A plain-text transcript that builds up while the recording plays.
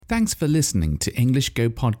Thanks for listening to English Go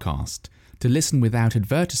Podcast. To listen without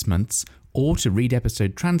advertisements or to read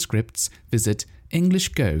episode transcripts, visit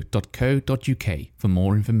englishgo.co.uk for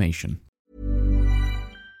more information.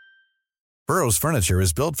 Burrow's furniture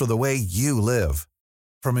is built for the way you live.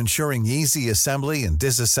 From ensuring easy assembly and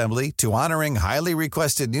disassembly to honoring highly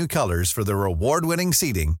requested new colors for their award-winning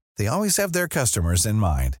seating, they always have their customers in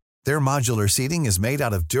mind. Their modular seating is made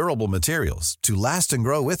out of durable materials to last and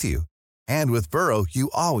grow with you. And with Burrow,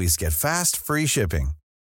 you always get fast, free shipping.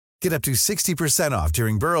 Get up to 60% off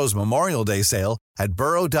during Burrow's Memorial Day sale at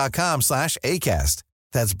burrow.com/ACAST.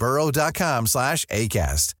 That's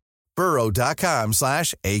burrow.com/ACAST.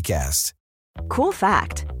 burrow.com/ACAST. Cool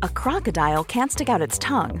fact, a crocodile can't stick out its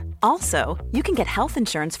tongue. Also, you can get health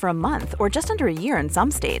insurance for a month or just under a year in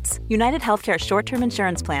some states. United Healthcare short-term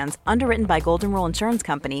insurance plans, underwritten by Golden Rule Insurance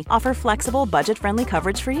Company, offer flexible, budget-friendly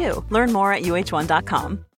coverage for you. Learn more at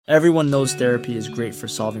uh1.com. Everyone knows therapy is great for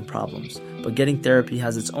solving problems, but getting therapy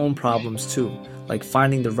has its own problems too, like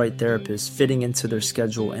finding the right therapist, fitting into their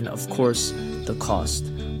schedule, and of course, the cost.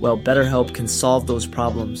 Well, BetterHelp can solve those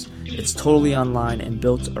problems. It's totally online and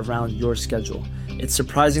built around your schedule. It's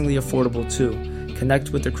surprisingly affordable too. Connect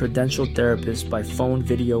with a credentialed therapist by phone,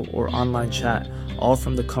 video, or online chat, all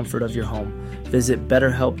from the comfort of your home. Visit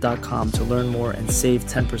BetterHelp.com to learn more and save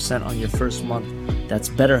 10% on your first month. That's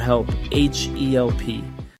BetterHelp, H-E-L-P.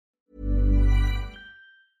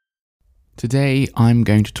 Today, I'm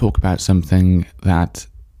going to talk about something that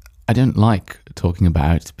I don't like talking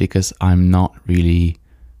about because I'm not really,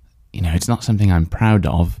 it's not something I'm proud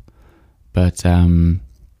of, but I've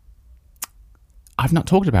not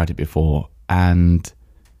talked about it before, and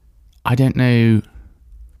I don't know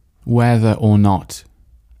whether or not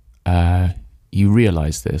you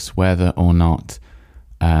realize this, whether or not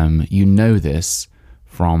you know this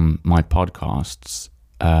from my podcasts,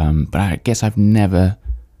 but I guess I've never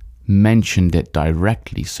mentioned it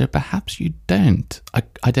directly, so perhaps you don't.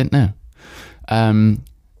 I don't know.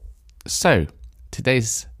 So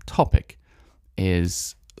today's topic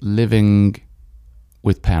is living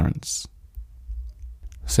with parents.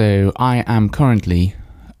 So I am currently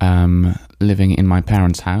living in my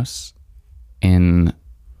parents' house in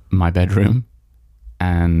my bedroom,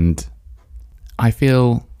 and I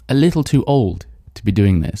feel a little too old to be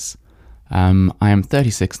doing this. I am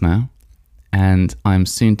 36 now, and I'm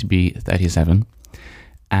soon to be 37,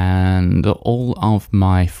 and all of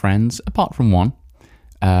my friends, apart from one,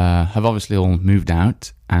 have obviously all moved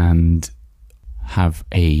out and have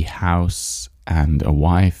a house and a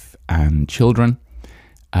wife and children,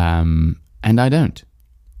 and I don't.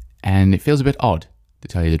 And it feels a bit odd, to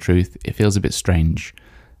tell you the truth. It feels a bit strange.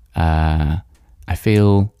 I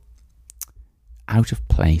feel out of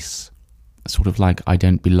place, sort of like I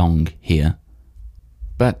don't belong here.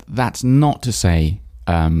 But that's not to say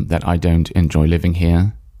that I don't enjoy living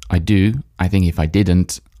here. I do. I think if I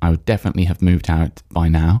didn't, I would definitely have moved out by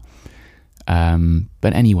now.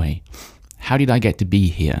 But anyway, how did I get to be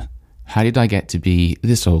here? How did I get to be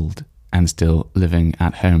this old and still living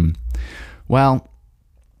at home? Well,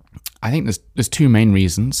 I think there's two main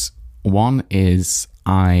reasons. One is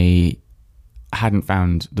I hadn't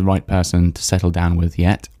found the right person to settle down with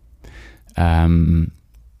yet.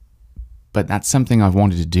 But that's something I've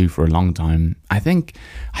wanted to do for a long time. I think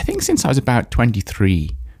since I was about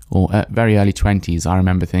 23 or very early 20s, I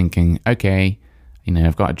remember thinking, okay,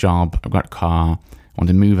 I've got a job, I've got a car, I want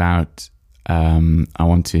to move out, I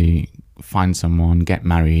want to find someone, get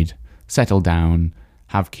married, settle down,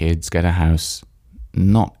 have kids, get a house.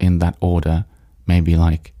 Not in that order, maybe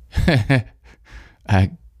like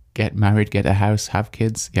get married, get a house, have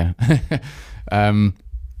kids. Yeah.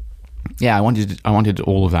 Yeah, I wanted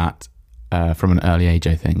all of that from an early age,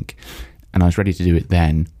 I think, and I was ready to do it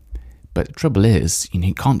then. But the trouble is,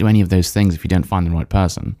 you can't do any of those things if you don't find the right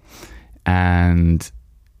person. And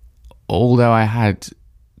although I had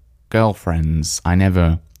girlfriends, I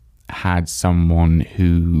never had someone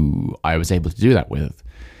who I was able to do that with.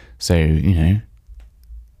 So,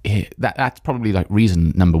 that's probably like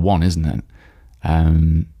reason number one, isn't it?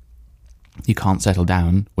 You can't settle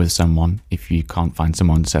down with someone if you can't find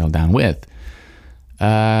someone to settle down with.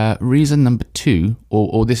 Reason number two,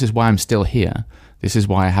 or this is why I'm still here, this is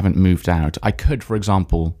why I haven't moved out. I could, for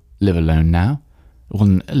example, live alone now.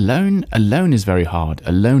 Well, alone is very hard.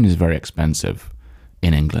 Alone is very expensive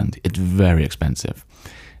in England. It's very expensive.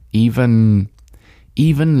 Even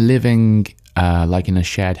living like in a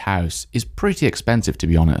shared house is pretty expensive, to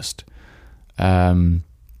be honest.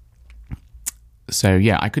 So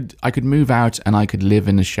yeah, I could move out and I could live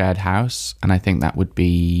in a shared house, and I think that would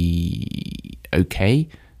be okay.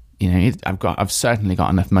 I've certainly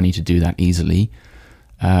got enough money to do that easily.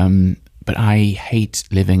 But I hate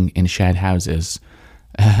living in shared houses,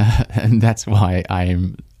 and that's why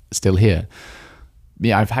I'm still here.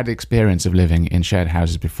 Yeah, I've had experience of living in shared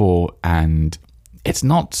houses before, and it's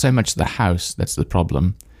not so much the house that's the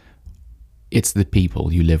problem. It's the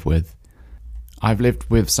people you live with. I've lived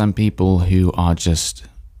with some people who are just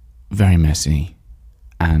very messy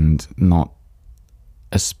and not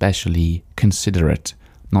especially considerate,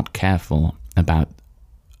 not careful about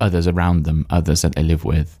others around them, others that they live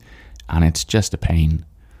with. And it's just a pain.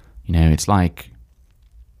 You know, it's like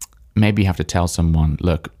maybe you have to tell someone,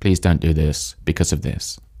 look, please don't do this because of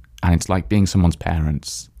this. And it's like being someone's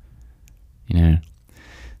parents, you know.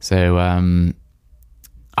 So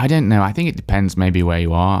I don't know. I think it depends maybe where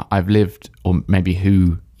you are. I've lived, or maybe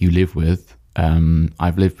who you live with.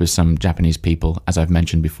 I've lived with some Japanese people, as I've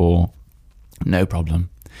mentioned before. No problem.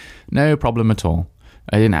 No problem at all.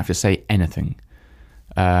 I didn't have to say anything.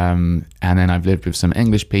 And then I've lived with some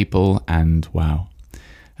English people, and wow.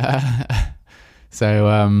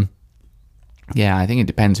 So, yeah, I think it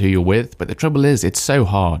depends who you're with. But the trouble is, it's so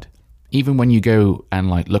hard. Even when you go and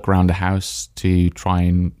like look around a house to try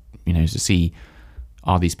and, you know, to see,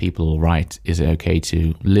 are these people all right? Is it okay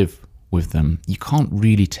to live with them? You can't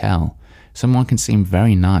really tell. Someone can seem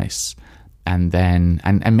very nice, and then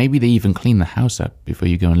and maybe they even clean the house up before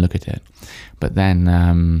you go and look at it. But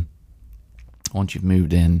then once you've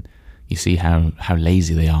moved in, you see how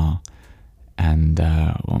lazy they are, and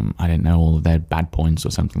I don't know, all of their bad points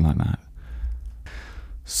or something like that.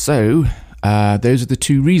 So those are the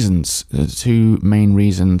two main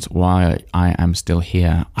reasons why I am still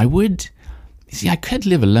here. I could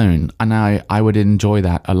live alone, and I would enjoy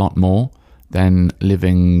that a lot more than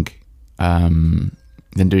living,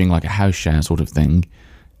 than doing like a house share sort of thing.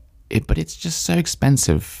 But it's just so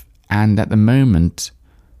expensive, and at the moment,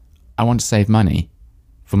 I want to save money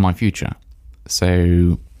for my future.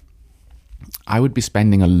 So I would be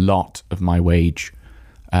spending a lot of my wage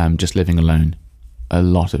just living alone. A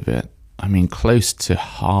lot of it. I mean, close to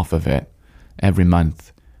half of it every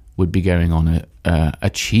month would be going on a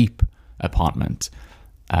cheap apartment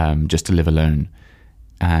just to live alone.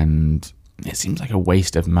 And it seems like a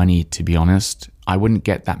waste of money, to be honest. I wouldn't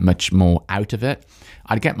get that much more out of it.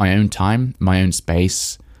 I'd get my own time, my own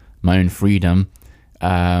space, my own freedom.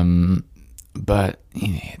 But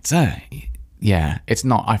it's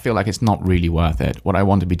not, I feel like it's not really worth it. What I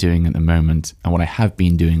want to be doing at the moment, and what I have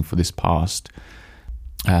been doing for this past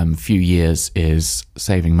few years, is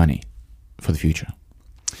saving money for the future.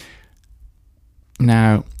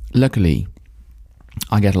 Now, luckily,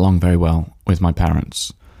 I get along very well with my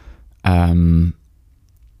parents. And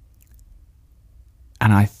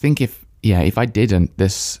I think if I didn't,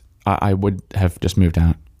 I would have just moved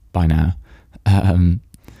out by now.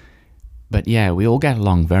 But yeah, we all get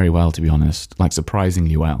along very well, to be honest, like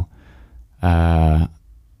surprisingly well. And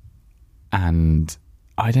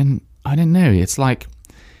I don't know. It's like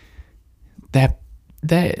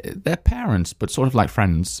they're parents, but sort of like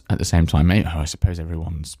friends at the same time. I suppose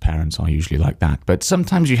everyone's parents are usually like that. But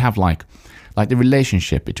sometimes you have like the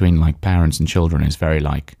relationship between like parents and children is very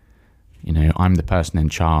like, you know, I'm the person in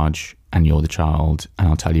charge and you're the child, and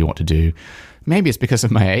I'll tell you what to do. Maybe it's because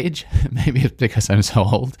of my age. Maybe it's because I'm so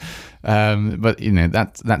old. But, you know,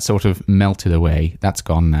 that sort of melted away. That's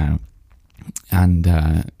gone now. And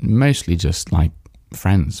mostly just like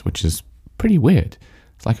friends, which is pretty weird.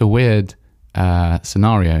 It's like a weird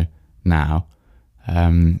scenario now.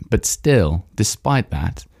 But still, despite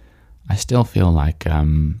that, I still feel like,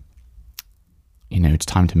 you know, it's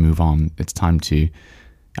time to move on. It's time to,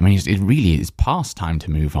 I mean, it really is past time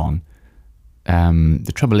to move on.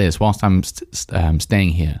 The trouble is, whilst I'm staying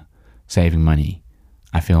here, saving money,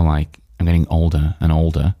 I feel like I'm getting older and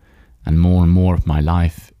older, and more of my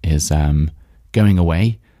life is going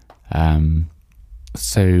away.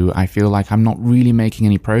 So I feel like I'm not really making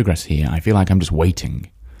any progress here. I feel like I'm just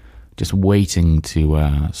waiting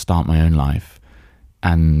to start my own life.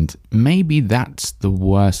 And maybe that's the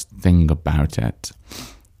worst thing about it.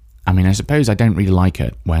 I mean, I suppose I don't really like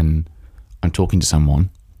it when I'm talking to someone,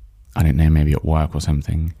 I don't know, maybe at work or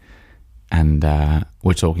something, and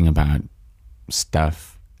we're talking about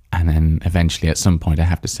stuff, and then eventually at some point I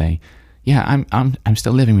have to say, yeah, I'm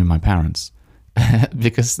still living with my parents,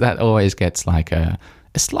 because that always gets like a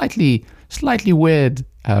slightly weird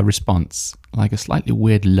response, like a slightly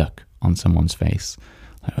weird look on someone's face.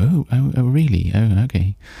 Like, oh, really? Oh,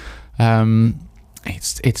 okay.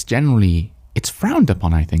 It's generally, it's frowned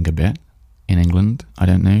upon, I think, a bit in England. I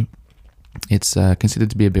don't know. It's considered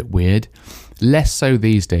to be a bit weird. Less so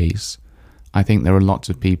these days. I think there are lots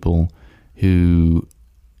of people who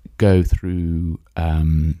go through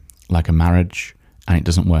like a marriage and it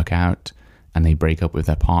doesn't work out and they break up with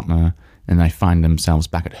their partner and they find themselves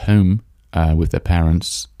back at home with their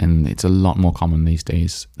parents, and it's a lot more common these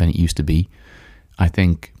days than it used to be. I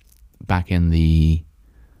think back in the,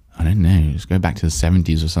 I don't know, let's go back to the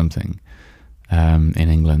 70s or something, in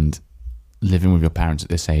England, living with your parents at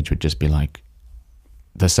this age would just be like,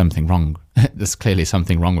 there's something wrong. There's clearly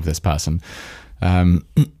something wrong with this person.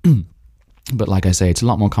 But like I say, it's a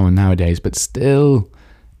lot more common nowadays, but still,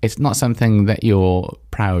 it's not something that you're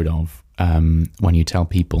proud of when you tell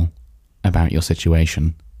people about your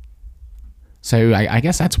situation. So I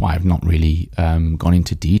guess that's why I've not really gone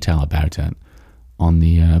into detail about it on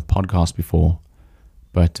the podcast before.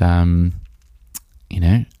 But, you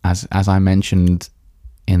know, as I mentioned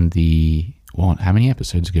in the, how many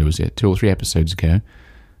episodes ago was it? 2 or 3 episodes ago.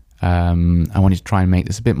 I wanted to try and make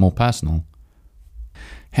this a bit more personal.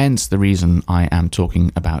 Hence the reason I am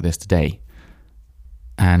talking about this today.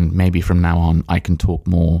 And maybe from now on, I can talk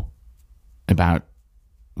more about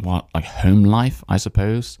like home life, I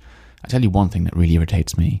suppose. I tell you one thing that really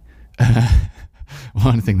irritates me.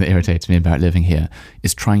 One thing that irritates me about living here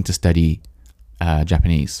is trying to study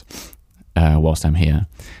Japanese whilst I'm here.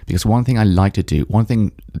 Because one thing I like to do, one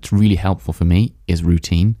thing that's really helpful for me is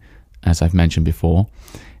routine, as I've mentioned before.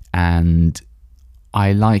 And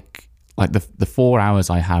I like the 4 hours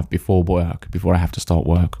I have before work, before I have to start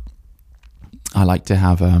work, I like to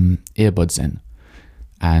have earbuds in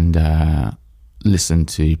and listen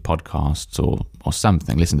to podcasts or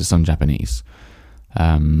something, listen to some Japanese.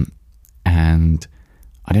 And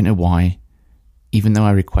I don't know why, even though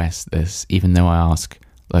I request this, even though I ask,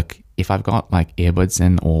 look, if I've got like earbuds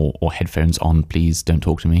in or headphones on, please don't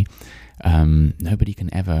talk to me. Nobody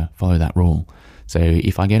can ever follow that rule. So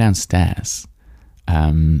if I go downstairs,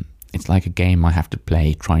 it's like a game I have to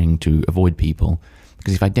play trying to avoid people,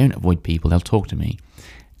 because if I don't avoid people, they'll talk to me.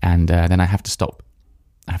 And then I have to stop.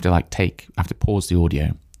 I have to pause the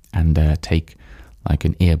audio and take like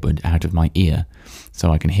an earbud out of my ear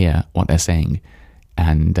so I can hear what they're saying.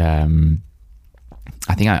 And I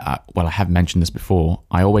think I have mentioned this before.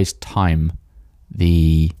 I always have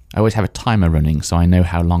a timer running, so I know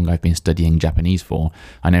how long I've been studying Japanese for.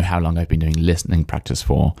 I know how long I've been doing listening practice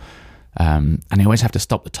for. And I always have to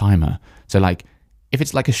stop the timer. So like, if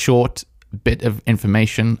it's like a short bit of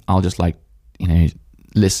information, I'll just like,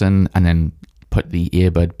 listen and then put the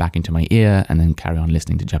earbud back into my ear and then carry on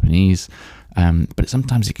listening to Japanese. But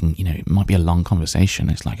sometimes it might be a long conversation.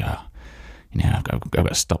 It's like, I've got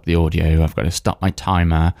to stop the audio. I've got to stop my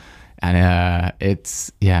timer. And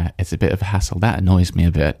it's a bit of a hassle. That annoys me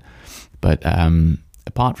a bit. But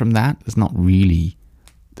apart from that, there's not really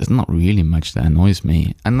much that annoys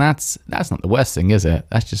me. And that's not the worst thing, is it?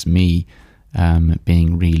 That's just me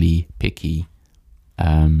being really picky.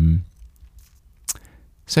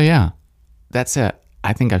 So yeah, that's it.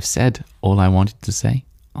 I think I've said all I wanted to say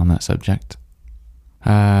on that subject.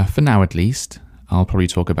 For now, at least. I'll probably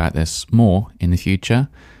talk about this more in the future.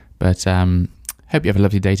 But hope you have a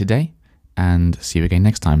lovely day today, and see you again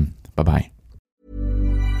next time. Bye-bye.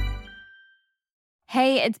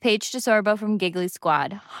 Hey, it's Paige DeSorbo from Giggly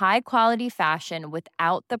Squad. High quality fashion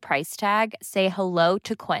without the price tag. Say hello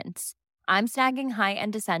to Quince. I'm snagging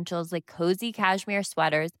high-end essentials like cozy cashmere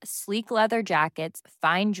sweaters, sleek leather jackets,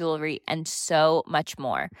 fine jewelry, and so much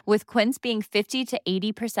more. With Quince being 50 to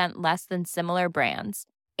 80% less than similar brands.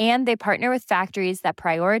 And they partner with factories that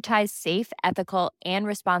prioritize safe, ethical, and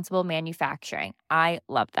responsible manufacturing. I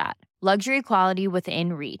love that. Luxury quality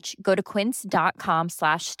within reach. Go to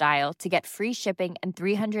quince.com/style to get free shipping and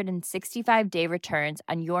 365-day returns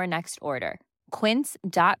on your next order.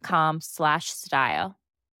 Quince.com/style.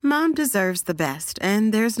 Mom deserves the best,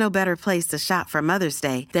 and there's no better place to shop for Mother's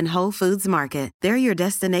Day than Whole Foods Market. They're your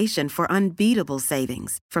destination for unbeatable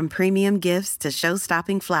savings, from premium gifts to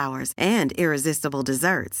show-stopping flowers and irresistible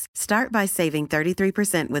desserts. Start by saving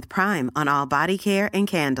 33% with Prime on all body care and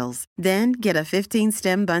candles. Then get a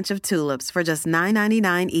 15-stem bunch of tulips for just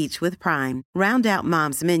 $9.99 each with Prime. Round out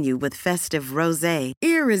Mom's menu with festive rosé,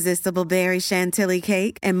 irresistible berry chantilly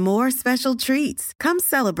cake, and more special treats. Come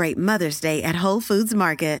celebrate Mother's Day at Whole Foods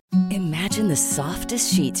Market. Imagine the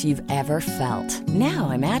softest sheets you've ever felt.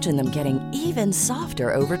 Now imagine them getting even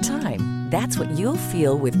softer over time. That's what you'll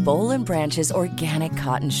feel with Boll & Branch's organic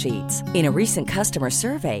cotton sheets. In a recent customer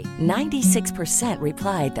survey, 96%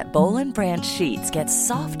 replied that Boll & Branch sheets get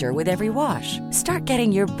softer with every wash. Start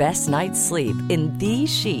getting your best night's sleep in these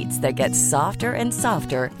sheets that get softer and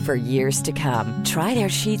softer for years to come. Try their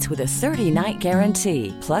sheets with a 30-night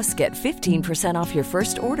guarantee. Plus, get 15% off your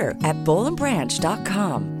first order at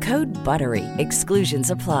bollandbranch.com. Code BUTTERY. Exclusions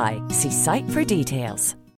apply. See site for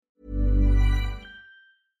details.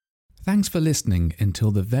 Thanks for listening until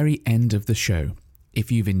the very end of the show.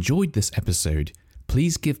 If you've enjoyed this episode,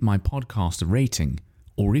 please give my podcast a rating,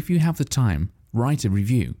 or if you have the time, write a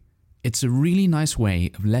review. It's a really nice way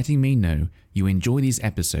of letting me know you enjoy these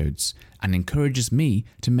episodes and encourages me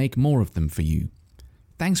to make more of them for you.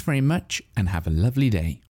 Thanks very much and have a lovely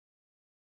day.